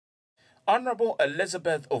Honorable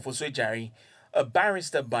Elizabeth Ofosu Adjare, a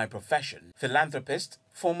barrister by profession, philanthropist,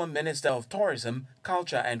 former Minister of Tourism,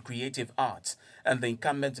 Culture and Creative Arts, and the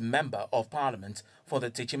incumbent Member of Parliament for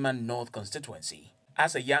the Techiman North constituency.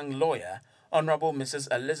 As a young lawyer, Honorable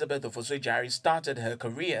Mrs. Elizabeth Ofosu Adjare started her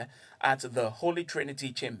career at the Holy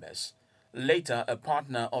Trinity Chambers, later a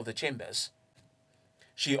partner of the Chambers.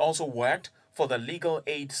 She also worked for the Legal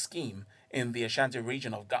Aid Scheme in the Ashanti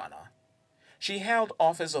region of Ghana. She held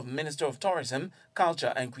office of Minister of Tourism,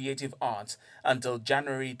 Culture and Creative Arts until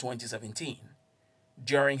January 2017.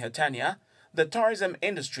 During her tenure, the tourism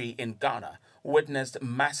industry in Ghana witnessed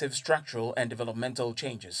massive structural and developmental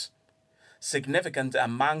changes. Significant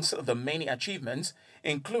amongst the many achievements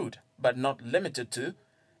include, but not limited to,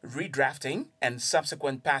 redrafting and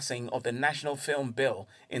subsequent passing of the National Film Bill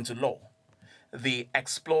into law, the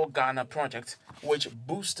Explore Ghana project, which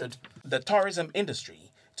boosted the tourism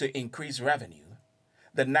industry to increase revenue,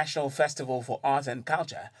 the National Festival for Arts and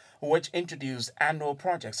Culture, which introduced annual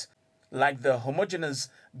projects like the homogeneous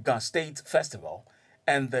Ghana State Festival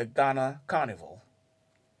and the Ghana Carnival.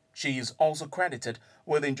 She is also credited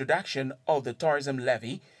with the introduction of the Tourism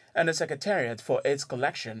Levy and the Secretariat for its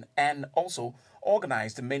collection, and also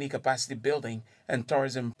organized many capacity building and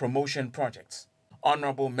tourism promotion projects.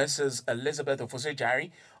 Honorable Mrs. Elizabeth Ofosu Adjare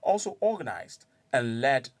also organized and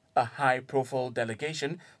led a high-profile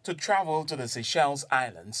delegation to travel to the Seychelles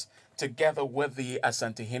Islands, together with the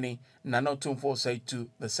Asantehene Nana Tumfo Seitu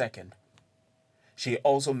II. She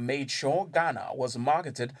also made sure Ghana was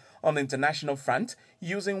marketed on the international front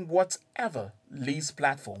using whatever least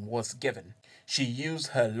platform was given. She used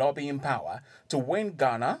her lobbying power to win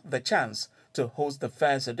Ghana the chance to host the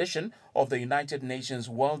first edition of the United Nations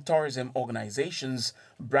World Tourism Organization's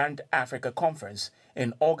Brand Africa Conference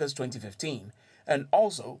in August 2015, and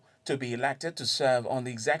also to be elected to serve on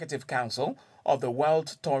the Executive Council of the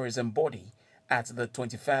World Tourism Body at the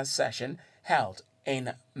 21st session held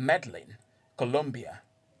in Medellin, Colombia.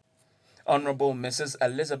 Honorable Mrs.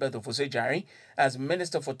 Elizabeth Ofosu Adjare, as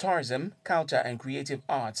Minister for Tourism, Culture and Creative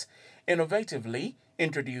Arts, innovatively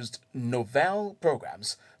introduced novel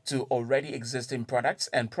programs to already existing products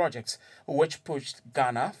and projects which pushed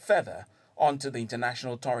Ghana further onto the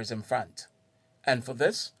international tourism front. And for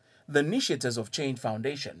this, the Initiators of Change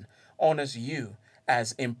Foundation honors you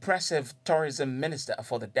as Impressive Tourism Minister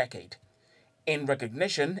for the decade, in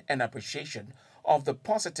recognition and appreciation of the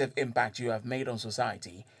positive impact you have made on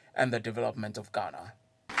society and the development of Ghana.